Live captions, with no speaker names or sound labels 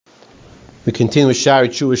We continue with Shari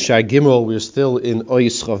Tshuva Shar Gimel. We're still in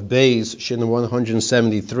Ois Chav Beis, Shin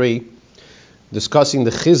 173, discussing the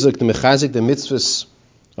chizuk, the mechazik, the mitzvahs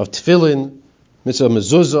of tefillin, mitzvah of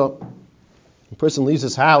mezuzah. A person leaves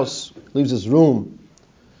his house, leaves his room.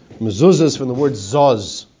 Mezuzah is from the word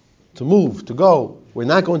zaz, to move, to go. We're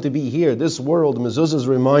not going to be here. This world, mezuzah is a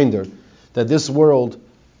reminder that this world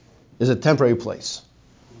is a temporary place.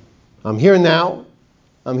 I'm here now,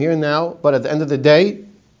 but at the end of the day,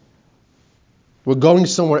 we're going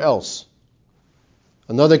somewhere else.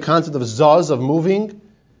 Another concept of zaz, of moving,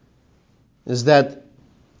 is that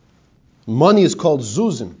money is called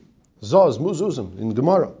zuzim. Zaz, muzuzim, in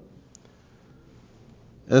Gemara.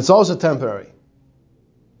 And it's also temporary.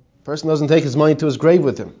 A person doesn't take his money to his grave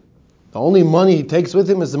with him. The only money he takes with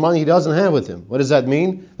him is the money he doesn't have with him. What does that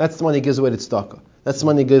mean? That's the money he gives away to tzedakah. That's the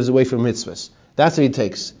money he gives away for mitzvahs. That's what he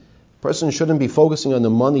takes. A person shouldn't be focusing on the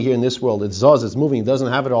money here in this world. It's zaz, it's moving. He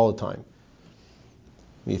doesn't have it all the time.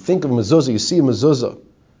 When you think of mezuzah, you see mezuzah.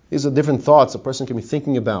 These are different thoughts a person can be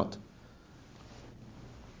thinking about.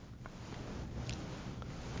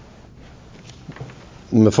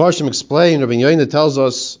 The Mefarshim explain, Rabbi Yoina tells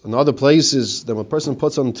us in other places that when a person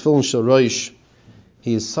puts on tefillin shel roish,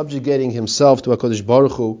 he is subjugating himself to HaKadosh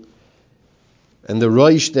Baruch Hu, and the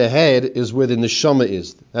roish, the head, is where the neshama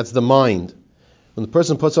is. That's the mind. When the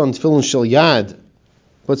person puts on tefillin shel yad,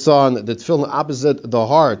 puts on the tefillin opposite the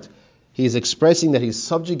heart, he's expressing that he's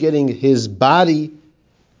subjugating his body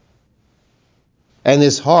and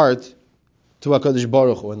his heart to HaKadosh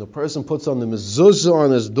Baruch Hu. When the person puts on the mezuzah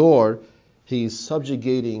on his door, he's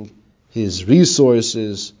subjugating his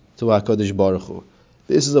resources to HaKadosh Baruch Hu.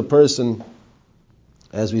 This is a person,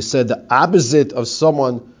 as we said, the opposite of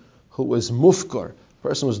someone who is mufkar, a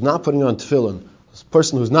person who's not putting on tefillin, a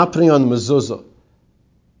person who's not putting on the mezuzah.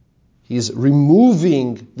 He's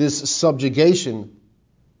removing this subjugation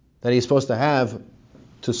that he's supposed to have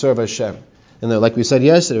to serve Hashem. And like we said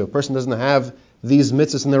yesterday, a person doesn't have these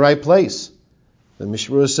mitzvahs in the right place. The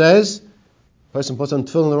Mishmur says, a person puts on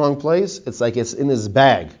tefillin in the wrong place, it's like it's in his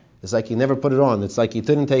bag. It's like he never put it on. It's like he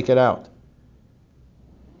didn't take it out.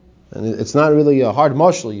 And it's not really a hard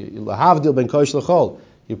mashal.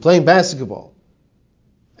 You're playing basketball,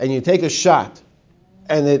 and you take a shot,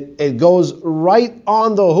 and it goes right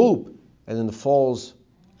on the hoop, and then it falls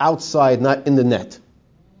outside, not in the net.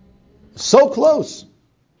 So close,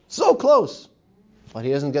 but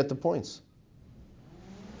he doesn't get the points.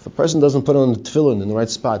 If a person doesn't put on the tefillin in the right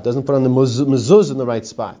spot, doesn't put on the mezuzah in the right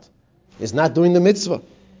spot, he's not doing the mitzvah.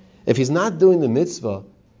 If he's not doing the mitzvah,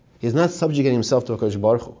 he's not subjugating himself to HaKadosh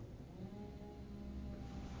Baruch Hu.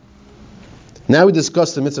 Now we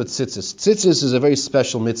discuss the mitzvah tzitzis. Tzitzis is a very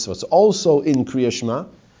special mitzvah. It's also in Kriya Shema,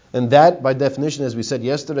 and that, by definition, as we said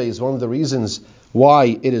yesterday, is one of the reasons why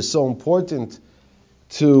it is so important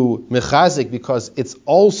to mechazik, because it's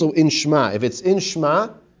also in Shema. If it's in Shema,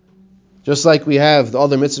 just like we have the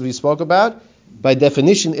other mitzvahs we spoke about, by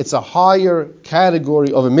definition, it's a higher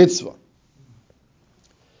category of a mitzvah.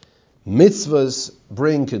 Mitzvahs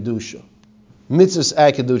bring kedusha. Mitzvahs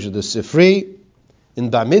add kedusha. The Sifri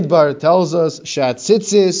in Bamidbar tells us shat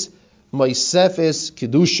tzitzis moisefes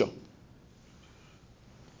kedusha.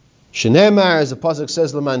 Shenemar, as the pasuk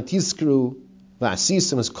says, Laman tiskru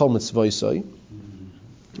va'asisim is kol mitzvosai.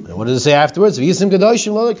 And what does it say afterwards? V'yisim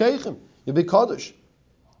kedoshim lo lekeichem. You be kaddish.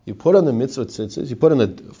 You put on the mitzvah tzitzis. You put on a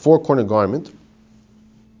four-corner garment.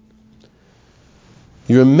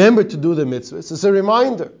 You remember to do the mitzvahs. It's a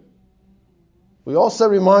reminder. We all set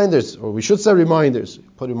reminders, or we should set reminders. You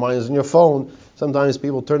put reminders on your phone. Sometimes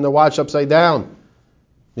people turn their watch upside down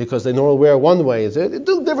because they normally wear one way. They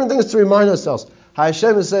do different things to remind ourselves.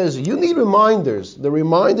 Hashem says, you need reminders. The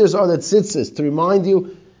reminders are the tzitzis, to remind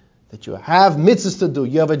you that you have mitzvahs to do.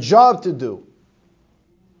 You have a job to do.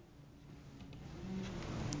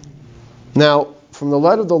 Now, from the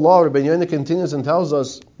light of the law, Rabbi Yoina continues and tells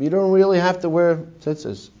us, you don't really have to wear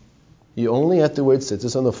tzitzis. You only have to wear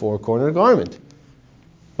tzitzis on the four-corner garment.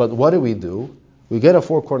 But what do? We get a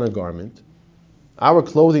four-corner garment. Our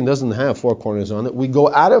clothing doesn't have four corners on it. We go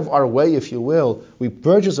out of our way, if you will. We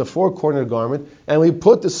purchase a four-corner garment, and we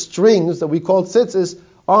put the strings that we call tzitzis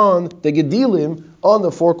on the gedilim, on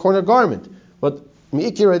the four-corner garment. But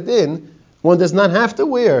Me'ikir Adin, one does not have to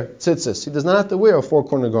wear tzitzis. He does not have to wear a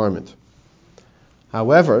four-corner garment.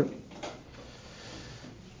 However,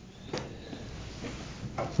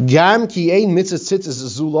 even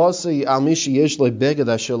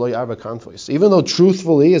though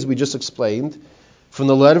truthfully, as we just explained, from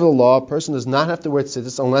the letter of the law, a person does not have to wear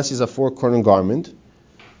tzitzis unless he's a four-corner garment.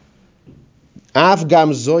 Af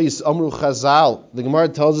gam zois amru chazal. The Gemara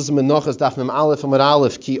tells us in Menachos Daf Mem Aleph Amud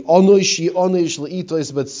Aleph ki onoish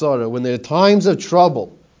leitois betzara. When there are times of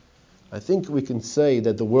trouble, I think we can say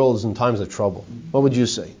that the world is in times of trouble. What would you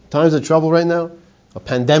say? Times of trouble right now? A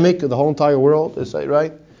pandemic of the whole entire world, is that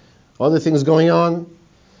right? Other things going on.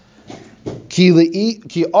 Ki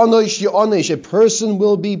onoish, a person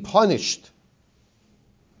will be punished.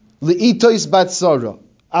 Leitois betzara.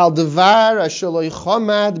 Al devar asheloi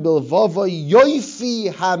chamad bilvava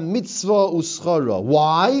yoifi ha-mitzvah uschara.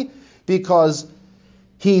 Why? Because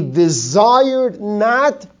he desired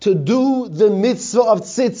not to do the mitzvah of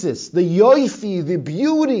tzitzis, the yoifi, the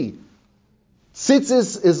beauty.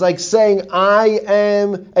 Tzitzis is like saying, I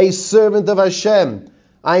am a servant of Hashem.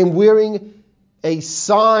 I am wearing a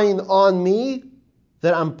sign on me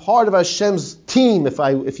that I'm part of Hashem's team,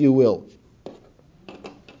 if you will.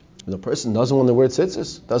 The person doesn't want to wear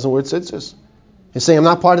tzitzis, He's saying, I'm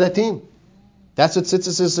not part of that team. That's what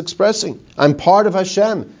tzitzis is expressing. I'm part of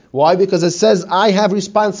Hashem. Why? Because it says I have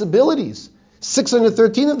responsibilities.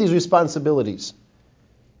 613 of these responsibilities.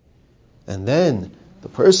 And then the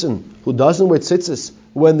person who doesn't wear tzitzis,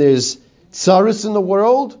 when there's tsaris in the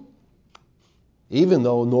world, even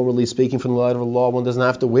though normally speaking from the light of the law, one doesn't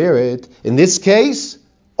have to wear it, in this case,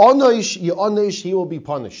 onoish, he will be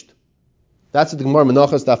punished. That's what the Gemara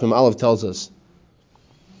Menachos Daf Mem Aleph tells us.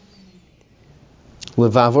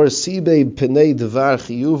 Levavor sibei penei devar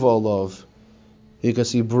chiyuv olav,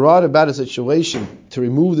 because he brought about a situation to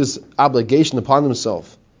remove this obligation upon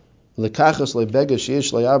himself. Lekachas lebega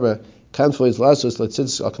sheish le'aber kanfois lasos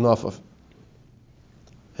le'tzitzis al knafav.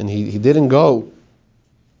 And he didn't go.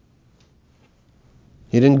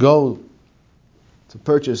 He didn't go to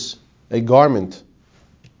purchase a garment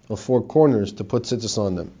of 4 corners to put tzitzis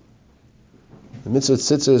on them. The mitzvah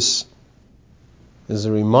tzitzis is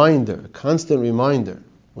a reminder, a constant reminder.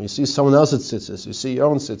 When you see someone else's tzitzis, you see your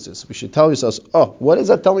own tzitzis, we should tell yourselves, what does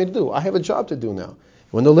that tell me to do? I have a job to do now.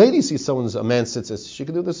 When the lady sees a man's tzitzis, she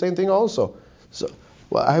can do the same thing also. So,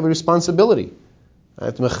 I have a responsibility. I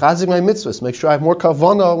have to mechazik my mitzvahs, make sure I have more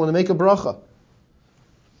kavanah when I make a bracha.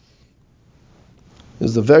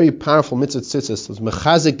 There's a very powerful mitzvah tzitzis. There's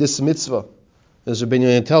mechazik this mitzvah. As Rabbi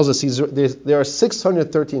Yochanan tells us, there are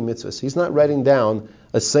 613 mitzvahs. He's not writing down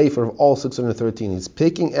a sefer of all 613. He's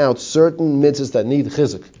picking out certain mitzvahs that need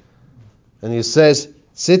chizuk. And he says,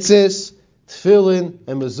 tzitzis, tefillin,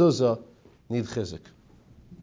 and mezuzah need chizuk.